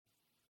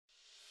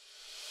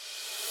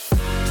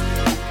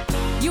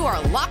You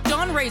are Locked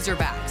On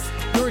Razorbacks,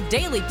 your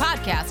daily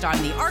podcast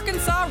on the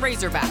Arkansas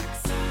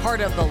Razorbacks, part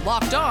of the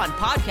Locked On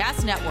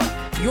Podcast Network,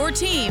 your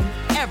team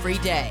every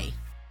day.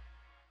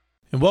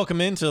 And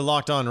welcome into the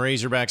Locked On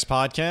Razorbacks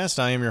podcast.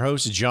 I am your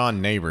host, John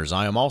Neighbors.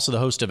 I am also the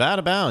host of Out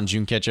of Bounds.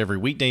 You can catch every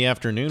weekday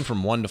afternoon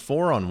from 1 to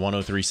 4 on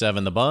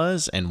 103.7 The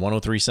Buzz and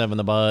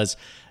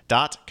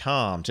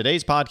 103.7thebuzz.com.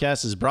 Today's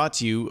podcast is brought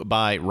to you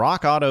by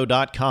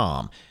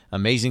RockAuto.com.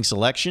 Amazing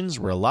selections,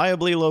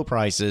 reliably low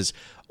prices,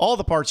 all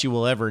the parts you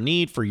will ever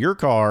need for your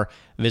car.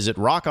 Visit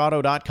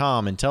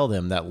RockAuto.com and tell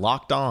them that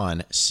Locked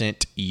On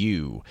sent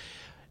you.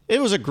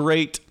 It was a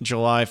great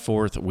July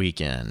 4th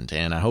weekend,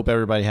 and I hope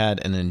everybody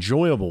had an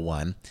enjoyable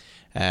one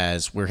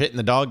as we're hitting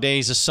the dog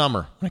days of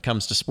summer when it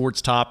comes to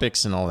sports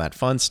topics and all that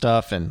fun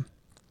stuff. And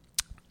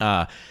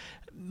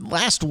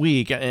last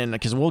week, and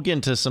because we'll get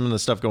into some of the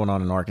stuff going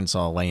on in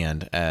Arkansas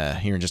land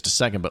here in just a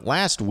second, but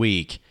last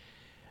week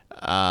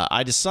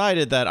I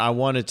decided that I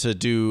wanted to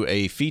do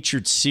a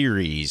featured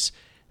series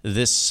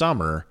this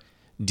summer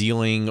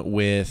dealing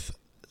with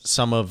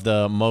some of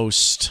the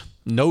most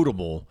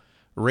notable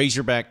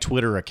Razorback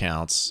Twitter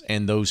accounts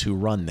and those who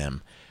run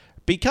them.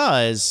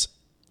 Because,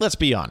 let's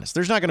be honest,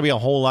 there's not going to be a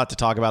whole lot to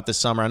talk about this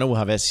summer. I know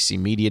we'll have SEC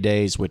Media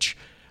Days, which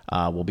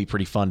will be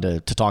pretty fun to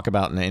talk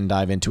about and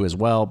dive into as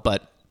well.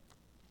 But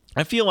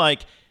I feel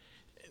like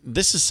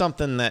this is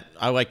something that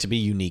I like to be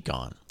unique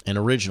on and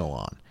original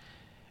on.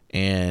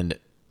 And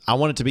I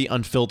want it to be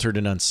unfiltered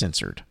and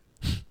uncensored,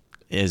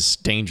 as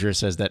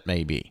dangerous as that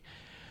may be.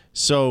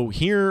 So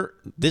here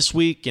this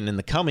week and in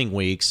the coming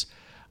weeks,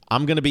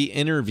 I'm going to be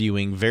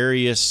interviewing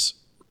various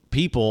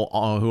people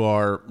who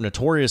are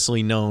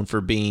notoriously known for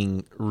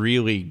being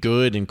really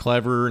good and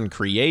clever and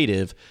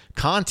creative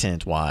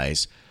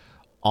content-wise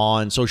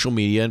on social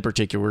media, in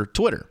particular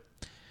Twitter.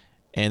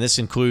 And this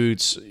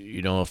includes,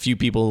 a few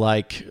people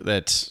like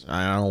that.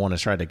 I don't want to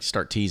try to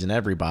start teasing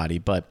everybody,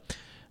 but,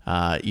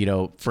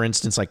 for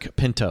instance, like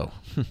Pinto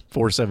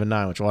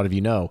 479, which a lot of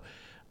you know,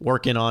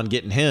 working on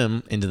getting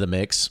him into the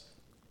mix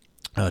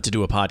to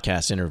do a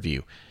podcast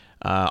interview.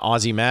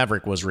 Aussie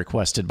Maverick was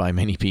requested by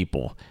many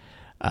people.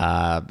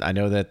 I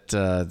know that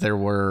there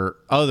were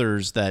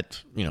others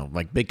that,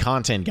 like Big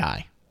Content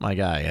Guy, my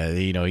guy,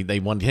 they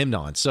wanted him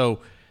on. So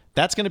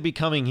that's going to be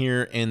coming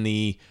here in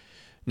the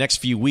next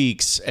few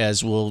weeks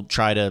as we'll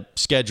try to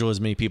schedule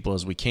as many people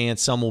as we can.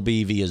 Some will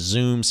be via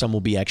Zoom. Some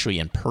will be actually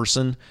in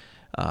person,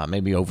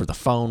 maybe over the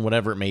phone,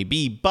 whatever it may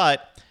be.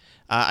 But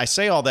I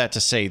say all that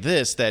to say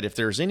this, that if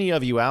there's any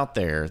of you out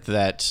there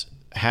that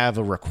have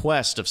a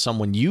request of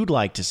someone you'd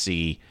like to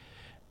see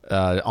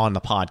on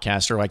the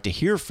podcast or like to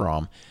hear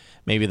from,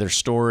 maybe their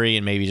story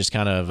and maybe just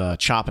kind of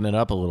chopping it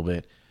up a little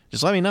bit,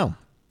 just let me know.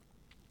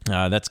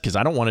 That's because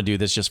I don't want to do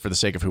this just for the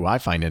sake of who I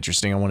find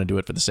interesting. I want to do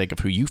it for the sake of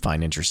who you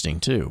find interesting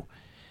too.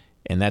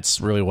 And that's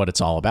really what it's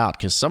all about,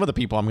 because some of the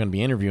people I'm going to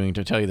be interviewing,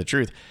 to tell you the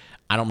truth,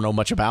 I don't know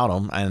much about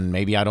them, and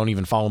maybe I don't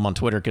even follow them on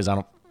Twitter because I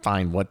don't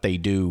find what they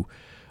do,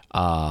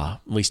 at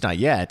least not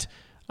yet,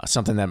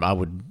 something that I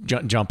would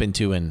jump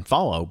into and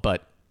follow.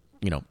 But,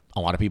 a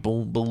lot of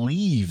people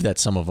believe that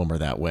some of them are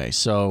that way.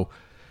 So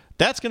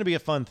that's going to be a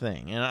fun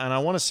thing. And I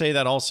want to say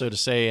that also to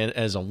say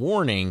as a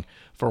warning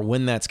for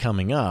when that's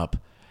coming up,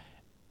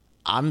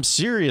 I'm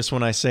serious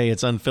when I say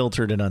it's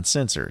unfiltered and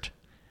uncensored.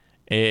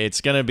 It's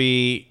going to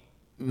be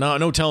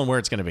no telling where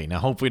it's going to be. Now,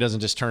 hopefully it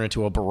doesn't just turn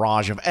into a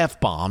barrage of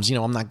F-bombs.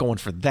 I'm not going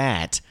for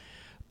that.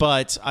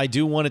 But I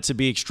do want it to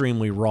be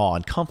extremely raw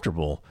and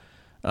comfortable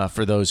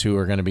for those who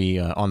are going to be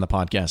on the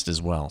podcast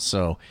as well.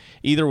 So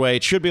either way,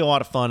 it should be a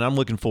lot of fun. I'm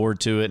looking forward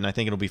to it, and I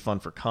think it'll be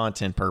fun for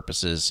content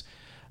purposes,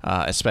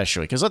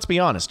 especially. Because let's be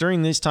honest,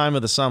 during this time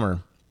of the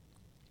summer,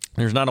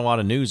 there's not a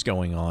lot of news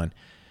going on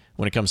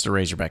when it comes to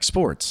Razorback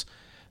sports.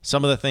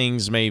 Some of the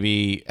things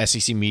maybe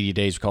SEC Media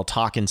Days we call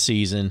talking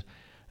season.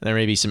 There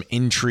may be some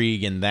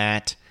intrigue in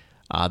that.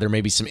 There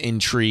may be some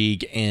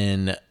intrigue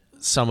in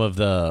some of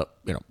the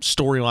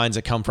storylines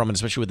that come from it,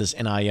 especially with this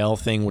NIL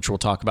thing, which we'll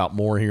talk about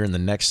more here in the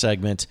next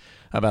segment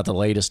about the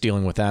latest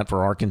dealing with that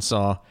for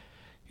Arkansas.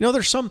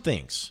 There's some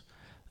things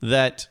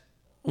that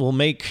will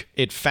make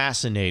it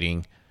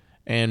fascinating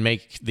and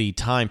make the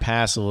time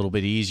pass a little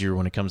bit easier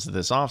when it comes to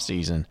this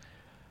offseason.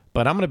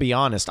 But I'm going to be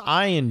honest,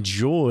 I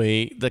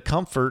enjoy the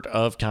comfort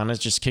of kind of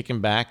just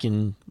kicking back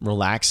and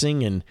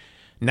relaxing and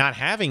not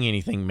having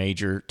anything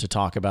major to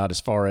talk about as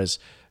far as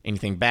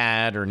anything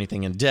bad or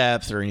anything in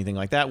depth or anything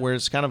like that, where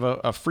it's kind of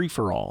a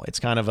free-for-all. It's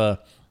kind of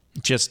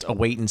just a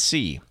wait and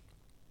see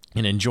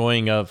and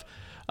enjoying of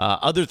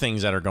other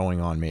things that are going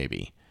on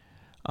maybe.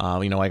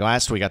 Like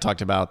last week I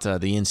talked about the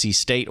NC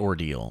State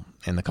ordeal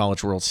and the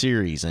College World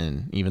Series,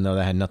 and even though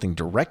that had nothing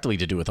directly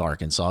to do with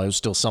Arkansas, it was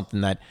still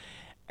something that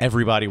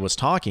everybody was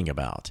talking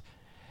about.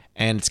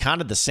 And it's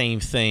kind of the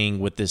same thing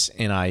with this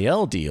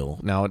NIL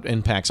deal. Now, it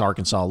impacts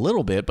Arkansas a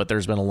little bit, but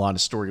there's been a lot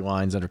of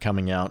storylines that are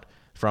coming out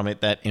from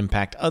it that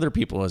impact other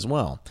people as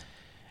well.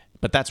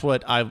 But that's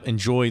what I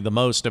enjoy the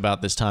most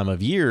about this time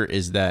of year,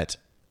 is that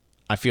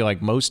I feel like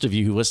most of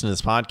you who listen to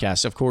this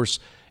podcast, of course,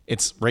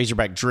 it's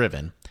Razorback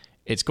driven.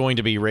 It's going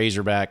to be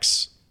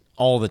Razorbacks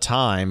all the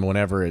time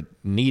whenever it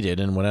needed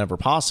and whenever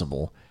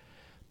possible.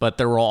 But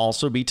there will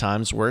also be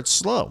times where it's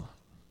slow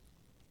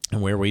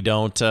and where we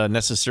don't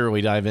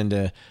necessarily dive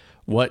into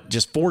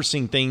just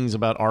forcing things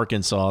about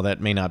Arkansas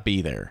that may not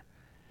be there.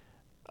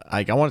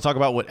 I want to talk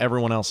about what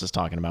everyone else is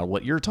talking about,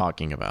 what you're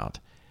talking about.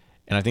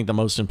 And I think the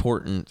most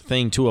important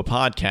thing to a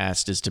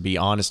podcast is to be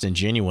honest and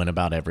genuine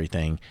about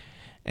everything,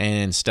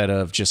 and instead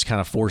of just kind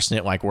of forcing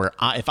it like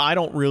if I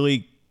don't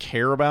really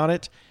care about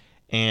it,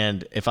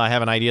 and if I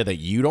have an idea that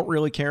you don't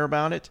really care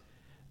about it,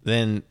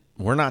 then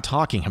we're not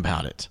talking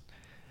about it.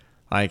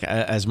 Like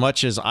as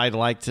much as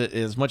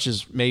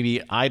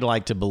maybe I'd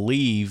like to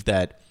believe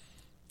that,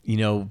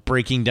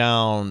 breaking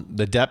down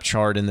the depth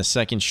chart in the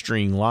second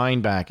string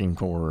linebacking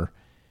core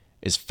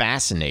is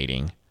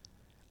fascinating,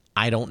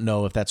 I don't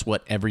know if that's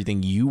what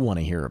everything you want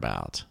to hear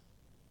about.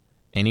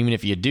 And even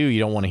if you do, you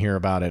don't want to hear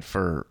about it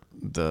for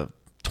the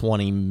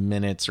 20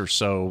 minutes or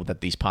so that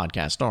these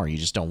podcasts are. You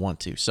just don't want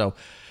to. So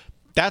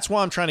that's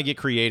why I'm trying to get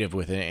creative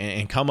with it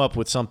and come up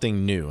with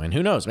something new. And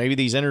who knows, maybe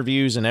these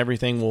interviews and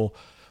everything will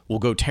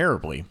go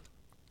terribly.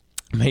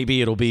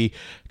 Maybe it'll be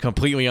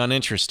completely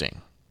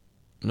uninteresting.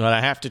 But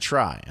I have to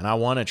try, and I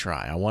want to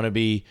try. I want to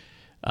be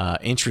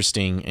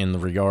interesting in the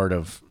regard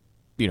of,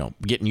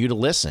 getting you to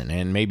listen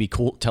and maybe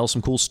tell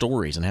some cool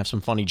stories and have some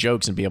funny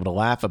jokes and be able to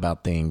laugh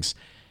about things.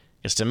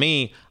 Because to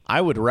me,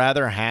 I would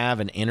rather have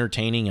an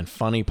entertaining and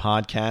funny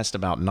podcast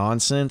about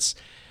nonsense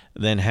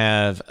than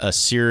have a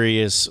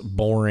serious,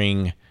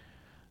 boring,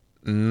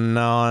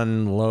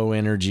 low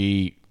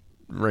energy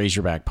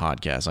Razorback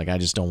podcast. Like, I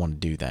just don't want to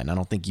do that. And I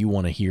don't think you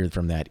want to hear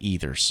from that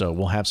either. So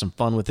we'll have some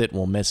fun with it.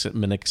 We'll mix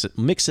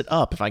it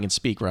up, if I can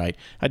speak right.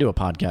 I do a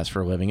podcast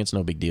for a living. It's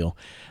no big deal.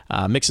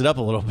 Mix it up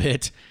a little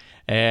bit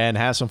and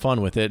have some fun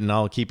with it. And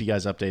I'll keep you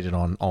guys updated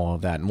on all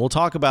of that. And we'll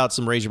talk about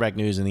some Razorback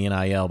news in the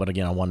NIL. But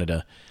again, I wanted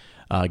to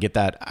get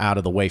that out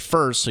of the way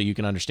first so you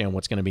can understand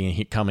what's going to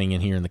be coming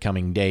in here in the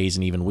coming days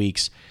and even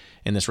weeks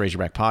in this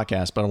Razorback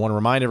podcast. But I want to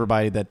remind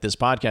everybody that this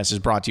podcast is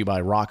brought to you by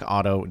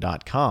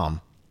rockauto.com.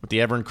 With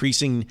the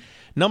ever-increasing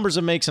numbers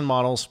of makes and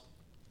models,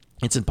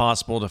 it's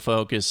impossible to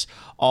focus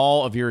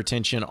all of your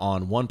attention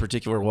on one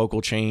particular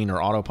local chain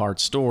or auto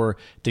parts store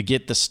to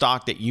get the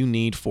stock that you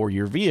need for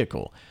your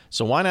vehicle.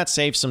 So why not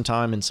save some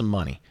time and some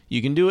money?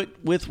 You can do it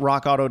with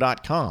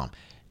rockauto.com.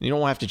 You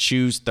don't have to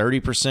choose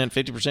 30%,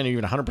 50%, or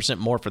even 100%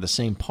 more for the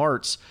same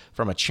parts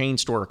from a chain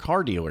store or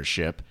car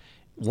dealership.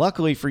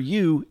 Luckily for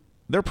you,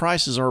 their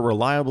prices are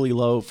reliably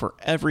low for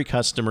every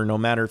customer, no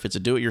matter if it's a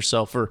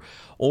do-it-yourselfer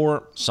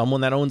or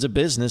someone that owns a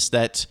business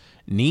that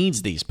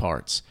needs these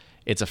parts.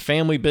 It's a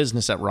family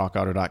business at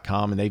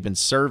rockauto.com, and they've been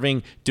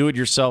serving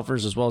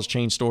do-it-yourselfers as well as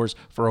chain stores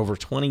for over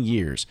 20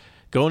 years.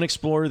 Go and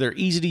explore their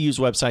easy-to-use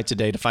website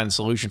today to find a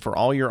solution for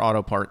all your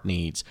auto part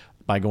needs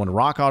by going to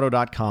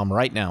rockauto.com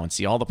right now and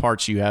see all the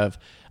parts you have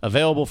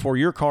available for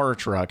your car or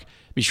truck.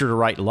 Be sure to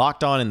write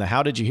Locked On in the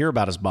How Did You Hear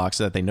About Us box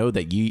so that they know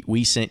that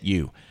we sent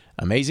you.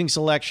 Amazing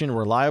selection,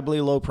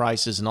 reliably low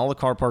prices, and all the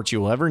car parts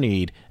you will ever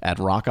need at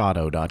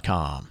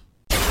rockauto.com.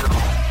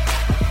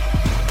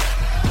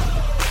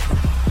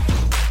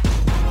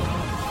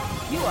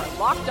 You are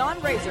Locked On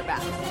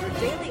Razorbacks, your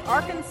daily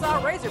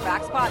Arkansas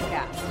Razorbacks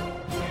podcast.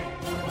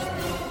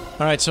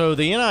 All right, so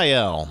the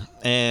NIL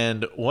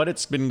and what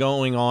it's been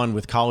going on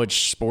with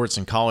college sports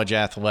and college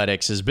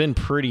athletics has been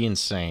pretty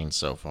insane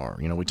so far.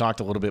 We talked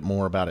a little bit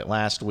more about it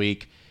last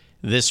week.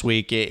 This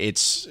week,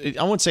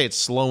 I wouldn't say it's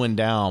slowing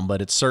down,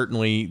 but it's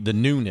certainly the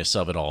newness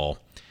of it all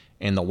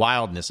and the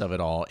wildness of it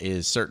all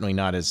is certainly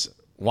not as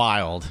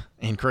wild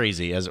and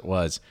crazy as it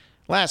was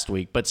last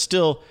week. But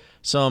still,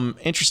 some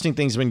interesting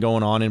things have been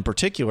going on. In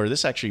particular,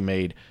 this actually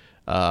made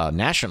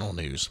national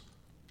news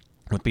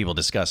with people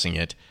discussing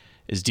it,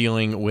 is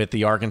dealing with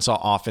the Arkansas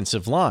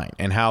offensive line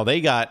and how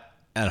they got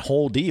a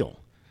whole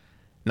deal.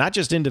 Not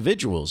just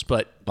individuals,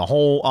 but the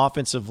whole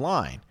offensive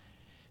line.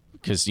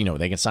 Because,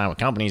 they can sign with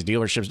companies,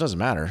 dealerships, doesn't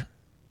matter.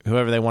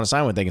 Whoever they want to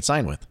sign with, they can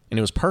sign with. And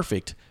it was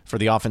perfect for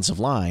the offensive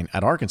line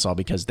at Arkansas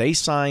because they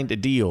signed a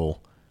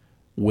deal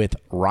with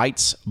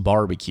Wright's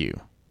Barbecue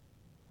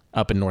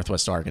up in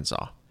Northwest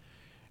Arkansas.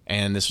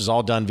 And this was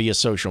all done via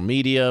social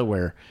media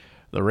where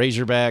the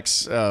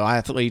Razorbacks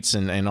athletes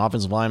and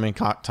offensive linemen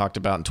talked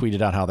about and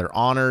tweeted out how they're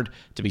honored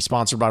to be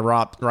sponsored by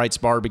Wright's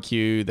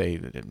Barbecue.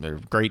 They're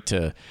great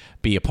to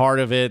be a part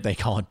of it. They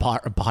call it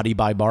Body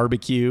by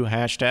Barbecue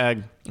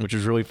hashtag, which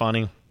is really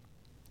funny.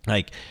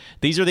 Like,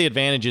 these are the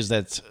advantages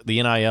that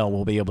the NIL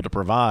will be able to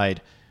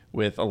provide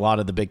with a lot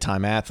of the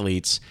big-time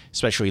athletes,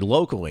 especially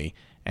locally.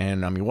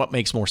 And, what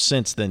makes more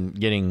sense than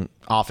getting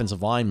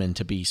offensive linemen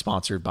to be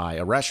sponsored by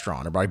a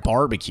restaurant or by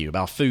barbecue,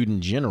 about food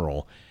in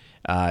general?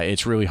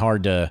 It's really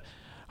hard to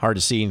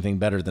see anything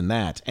better than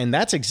that. And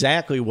that's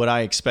exactly what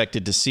I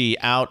expected to see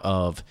out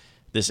of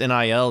this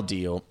NIL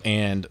deal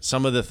and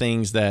some of the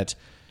things that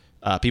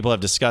people have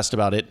discussed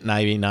about it,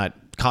 maybe not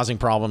causing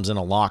problems in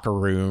a locker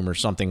room or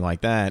something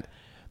like that.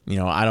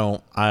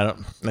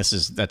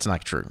 That's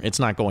not true. It's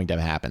not going to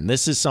happen.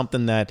 This is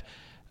something that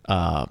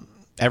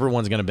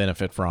everyone's going to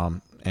benefit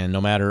from. And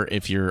no matter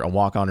if you're a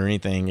walk-on or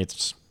anything,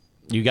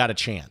 you got a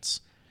chance.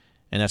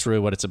 And that's really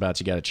what it's about.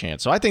 You got a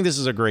chance. So I think this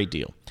is a great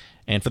deal.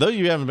 And for those of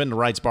you who haven't been to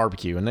Wright's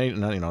Barbecue, and they're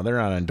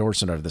not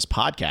endorsing of this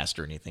podcast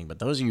or anything, but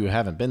those of you who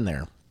haven't been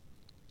there,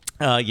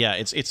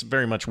 it's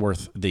very much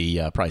worth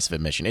the price of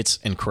admission. It's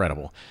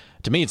incredible.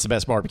 To me, it's the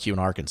best barbecue in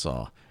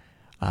Arkansas,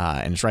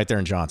 and it's right there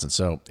in Johnson.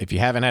 So if you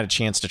haven't had a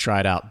chance to try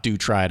it out, do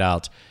try it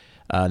out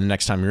the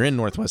next time you're in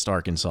Northwest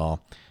Arkansas,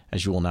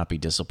 as you will not be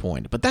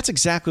disappointed. But that's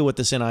exactly what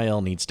this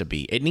NIL needs to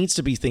be. It needs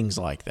to be things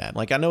like that.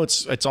 Like, I know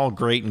it's all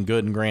great and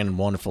good and grand and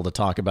wonderful to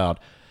talk about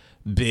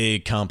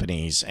big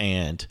companies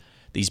and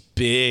these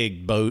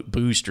big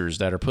boosters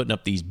that are putting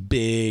up these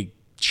big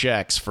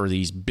checks for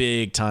these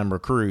big time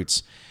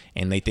recruits,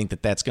 and they think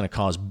that that's going to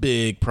cause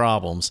big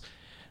problems.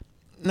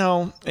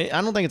 No, I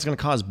don't think it's going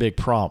to cause big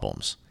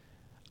problems.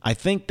 I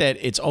think that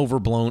it's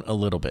overblown a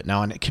little bit.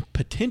 Now, and it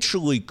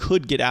potentially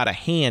could get out of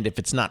hand if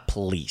it's not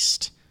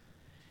policed.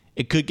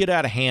 It could get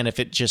out of hand if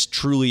it just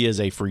truly is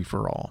a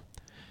free-for-all.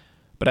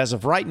 But as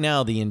of right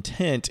now, the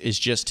intent is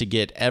just to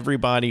get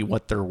everybody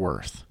what they're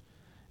worth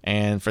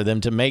and for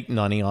them to make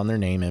money on their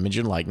name, image,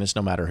 and likeness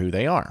no matter who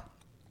they are.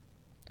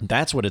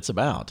 That's what it's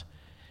about.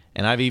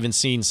 And I've even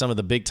seen some of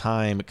the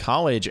big-time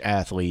college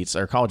athletes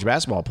or college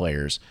basketball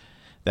players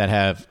that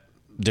have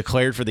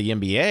declared for the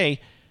NBA.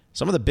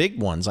 Some of the big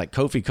ones, like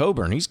Kofi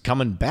Coburn, he's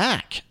coming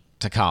back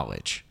to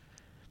college.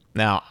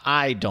 Now,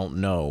 I don't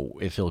know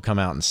if he'll come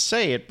out and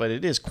say it, but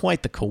it is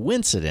quite the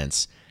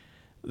coincidence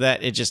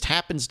that it just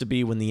happens to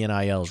be when the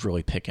NIL is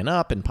really picking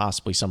up and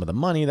possibly some of the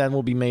money that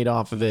will be made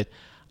off of it.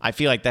 I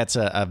feel like that's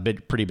a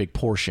pretty big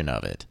portion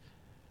of it.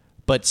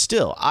 But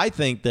still, I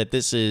think that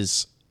this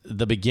is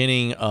the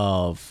beginning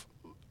of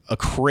a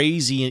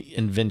crazy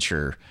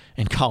adventure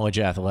in college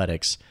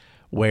athletics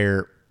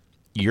where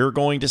you're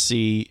going to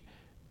see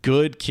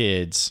good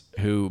kids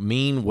who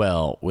mean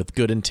well with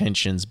good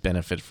intentions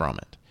benefit from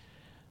it.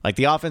 Like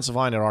the offensive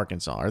line at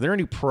Arkansas. Are there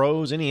any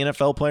pros, any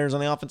NFL players on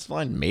the offensive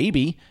line?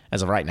 Maybe.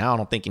 As of right now, I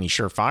don't think any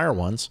surefire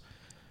ones.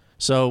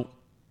 So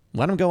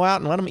let them go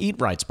out and let them eat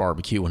Wright's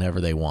Barbecue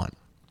whenever they want.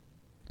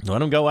 Let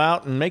them go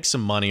out and make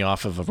some money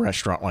off of a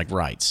restaurant like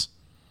Wright's.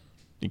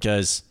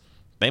 Because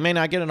they may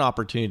not get an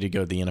opportunity to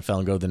go to the NFL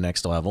and go to the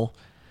next level,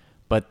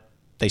 but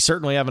they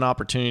certainly have an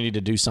opportunity to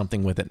do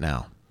something with it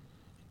now.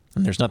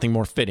 And there's nothing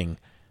more fitting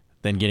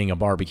than getting a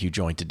barbecue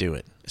joint to do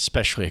it,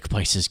 especially a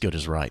place as good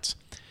as Wright's.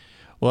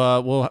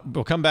 Well,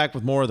 we'll come back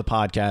with more of the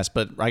podcast,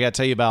 but I got to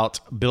tell you about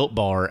Built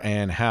Bar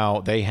and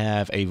how they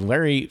have for a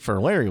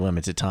very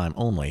limited time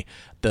only,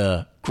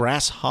 the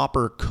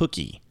Grasshopper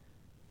Cookie.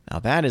 Now,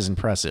 that is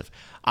impressive.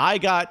 I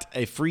got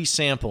a free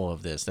sample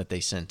of this that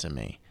they sent to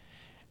me,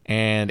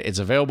 and it's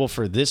available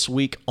for this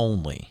week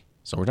only.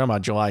 So we're talking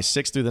about July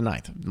 6th through the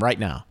 9th right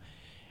now.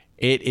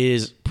 It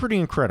is pretty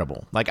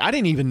incredible. Like, I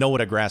didn't even know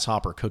what a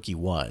Grasshopper Cookie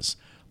was,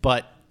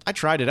 but I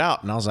tried it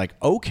out, and I was like,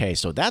 okay,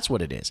 so that's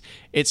what it is.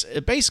 It's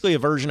basically a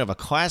version of a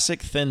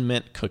classic Thin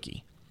Mint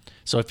cookie.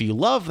 So if you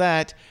love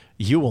that,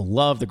 you will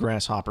love the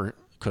Grasshopper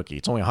Cookie.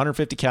 It's only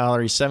 150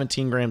 calories,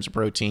 17 grams of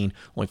protein,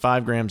 only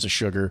 5 grams of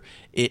sugar.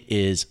 It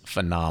is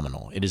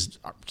phenomenal. It is,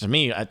 to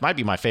me, it might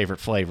be my favorite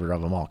flavor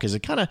of them all because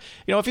it kind of,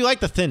 if you like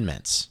the Thin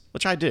Mints,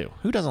 which I do.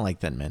 Who doesn't like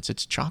Thin Mints?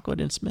 It's chocolate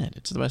and it's mint.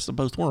 It's the best of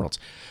both worlds.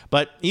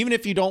 But even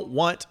if you don't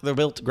want the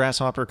Built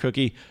Grasshopper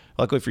Cookie,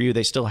 luckily for you,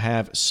 they still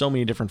have so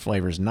many different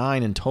flavors,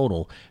 9 in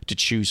total to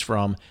choose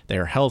from. They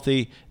are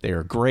healthy. They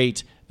are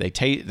great. They're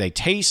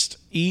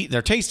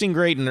tasting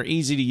great, and they're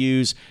easy to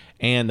use.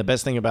 And the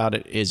best thing about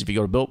it is if you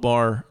go to Built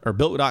Bar or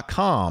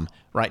Built.com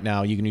right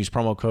now, you can use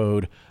promo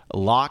code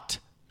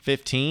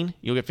LOCKED15.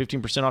 You'll get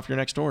 15% off your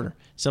next order.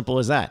 Simple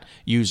as that.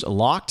 Use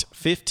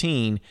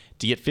LOCKED15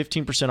 to get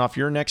 15% off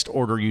your next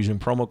order using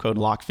promo code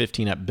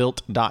LOCKED15 at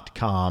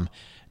Built.com.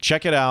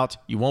 Check it out.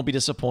 You won't be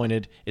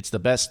disappointed. It's the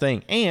best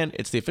thing, and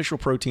it's the official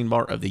protein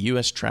bar of the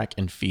U.S. track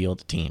and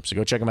field team. So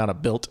go check them out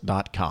at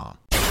Built.com.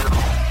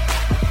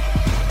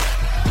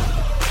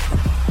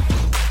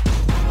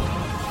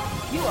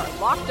 You are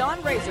Locked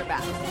On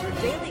Razorbacks, your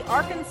daily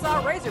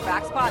Arkansas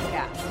Razorbacks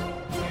podcast.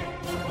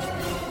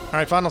 All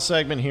right, final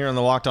segment here on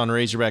the Locked On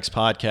Razorbacks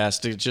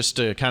podcast. Just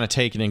to kind of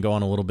take it and go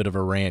on a little bit of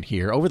a rant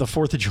here. Over the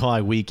 4th of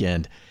July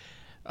weekend,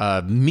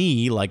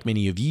 me, like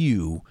many of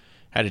you,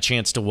 had a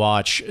chance to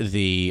watch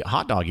the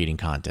hot dog eating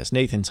contest,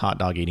 Nathan's hot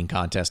dog eating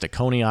contest at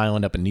Coney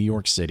Island up in New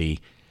York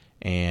City.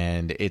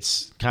 And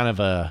it's kind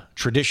of a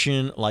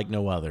tradition like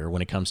no other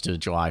when it comes to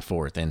July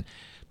 4th. And,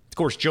 of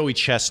course, Joey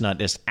Chestnut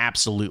just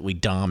absolutely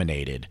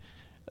dominated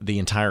the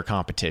entire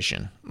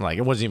competition. Like,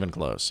 it wasn't even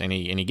close. And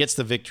he gets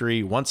the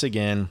victory once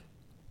again.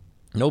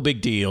 No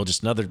big deal.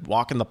 Just another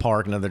walk in the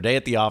park, another day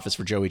at the office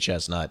for Joey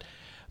Chestnut.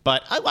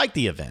 But I like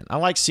the event. I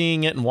like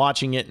seeing it and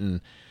watching it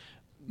and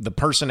the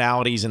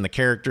personalities and the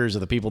characters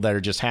of the people that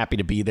are just happy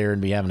to be there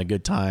and be having a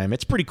good time.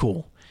 It's pretty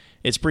cool.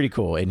 It's pretty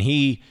cool. And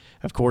he,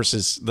 of course,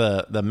 is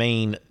the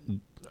main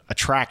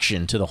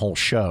attraction to the whole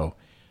show.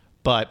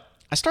 But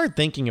I started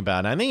thinking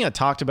about it. I think I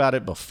talked about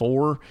it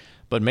before,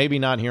 but maybe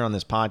not here on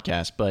this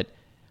podcast. But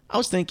I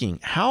was thinking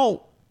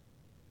how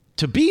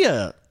to be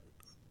an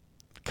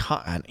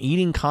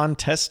eating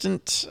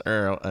contestant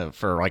or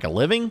for like a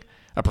living,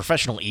 a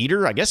professional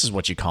eater, I guess is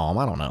what you call them.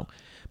 I don't know.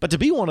 But to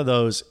be one of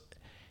those,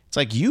 it's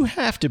like you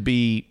have to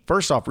be,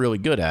 first off, really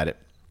good at it.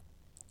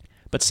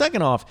 But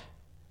second off,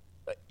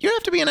 you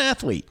have to be an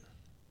athlete.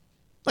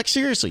 Like,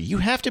 seriously, you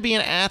have to be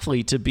an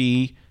athlete to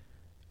be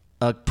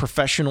a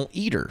professional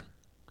eater.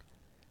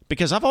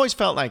 Because I've always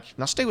felt like,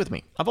 now stay with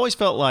me, I've always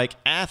felt like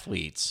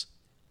athletes,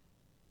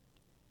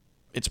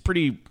 it's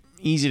pretty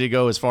easy to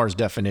go as far as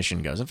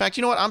definition goes. In fact,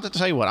 you know what? I'm going to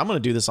tell you what, I'm going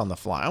to do this on the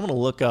fly. I'm going to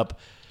look up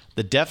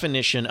the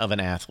definition of an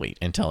athlete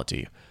and tell it to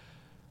you.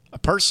 A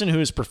person who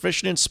is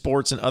proficient in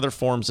sports and other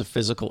forms of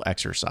physical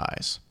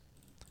exercise.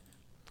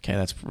 Okay,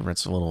 that's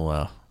a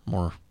little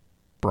more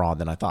broad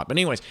than I thought. But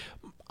anyways,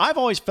 I've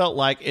always felt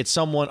like it's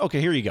someone, okay,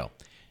 here you go.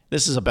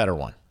 This is a better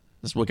one.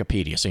 This is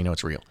Wikipedia, so you know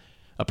it's real.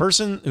 A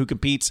person who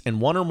competes in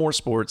one or more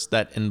sports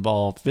that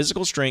involve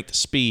physical strength,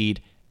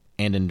 speed,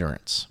 and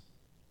endurance.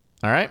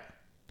 All right?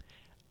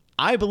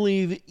 I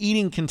believe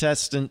eating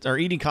contests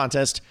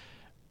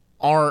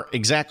are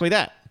exactly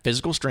that.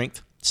 Physical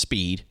strength,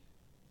 speed,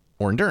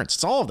 or endurance.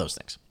 It's all of those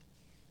things.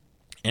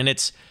 And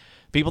it's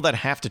people that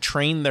have to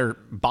train their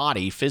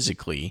body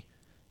physically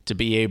to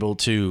be able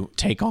to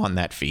take on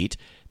that feat.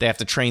 They have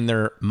to train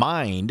their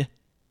mind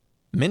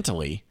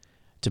mentally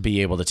to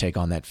be able to take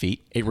on that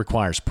feat. It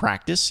requires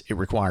practice. It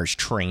requires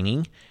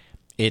training.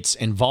 It's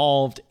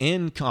involved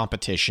in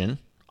competition,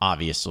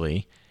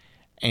 obviously.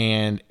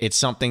 And it's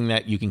something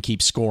that you can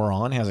keep score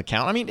on, has a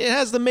count. I mean, it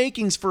has the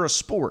makings for a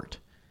sport.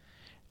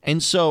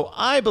 And so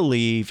I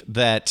believe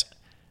that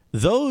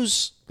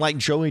those like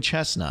Joey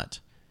Chestnut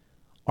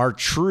are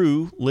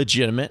true,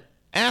 legitimate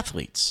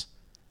athletes.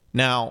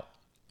 Now,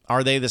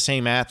 are they the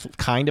same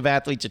kind of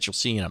athletes that you'll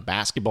see in a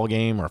basketball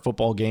game or a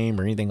football game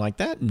or anything like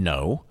that?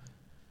 No.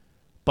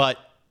 But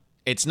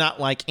it's not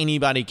like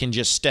anybody can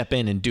just step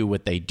in and do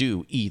what they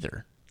do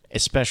either,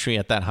 especially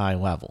at that high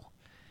level.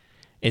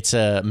 It's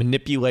a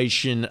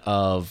manipulation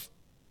of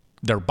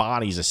their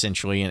bodies,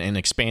 essentially, and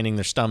expanding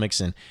their stomachs.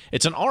 And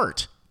it's an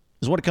art,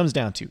 is what it comes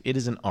down to. It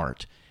is an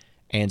art.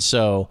 And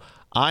so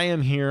I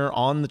am here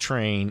on the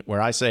train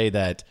where I say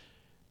that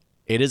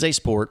it is a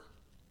sport.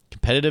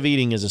 Competitive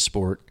eating is a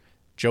sport.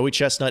 Joey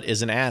Chestnut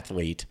is an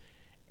athlete.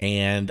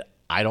 And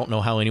I don't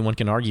know how anyone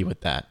can argue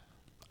with that.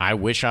 I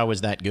wish I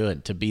was that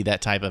good to be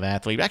that type of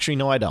athlete. Actually,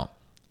 no, I don't.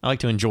 I like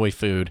to enjoy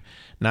food,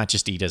 not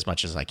just eat as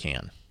much as I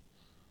can.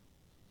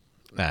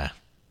 I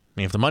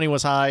mean, if the money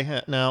was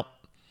high, no,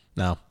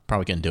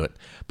 probably couldn't do it.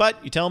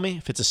 But you tell me,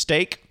 if it's a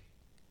steak,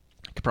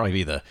 it could probably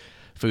be the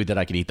food that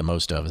I could eat the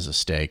most of is a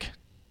steak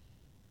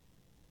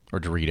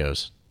or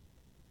Doritos.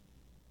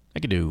 I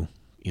could do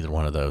either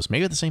one of those,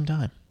 maybe at the same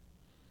time.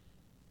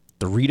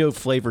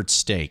 Dorito-flavored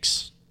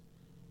steaks.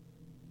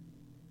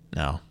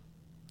 No,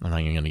 I'm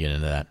not even going to get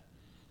into that.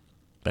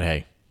 But hey,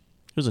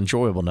 it was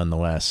enjoyable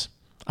nonetheless.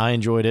 I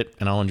enjoyed it,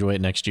 and I'll enjoy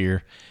it next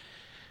year.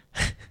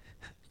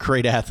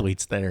 Great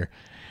athletes there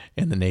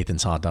in the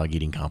Nathan's Hot Dog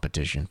Eating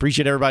Competition.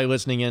 Appreciate everybody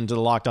listening in to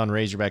the Locked On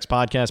Razorbacks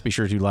podcast. Be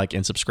sure to like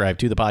and subscribe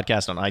to the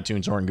podcast on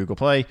iTunes or on Google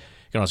Play. You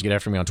can also get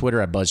after me on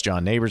Twitter at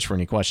BuzzJohnNeighbors for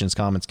any questions,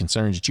 comments,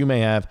 concerns that you may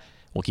have.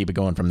 We'll keep it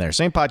going from there.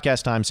 Same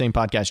podcast time, same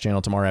podcast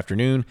channel tomorrow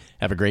afternoon.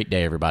 Have a great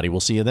day, everybody. We'll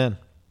see you then.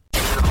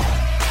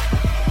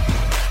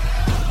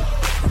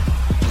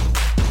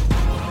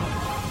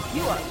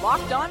 You are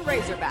Locked On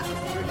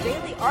Razorbacks, your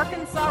daily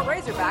Arkansas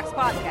Razorbacks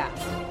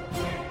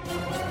podcast.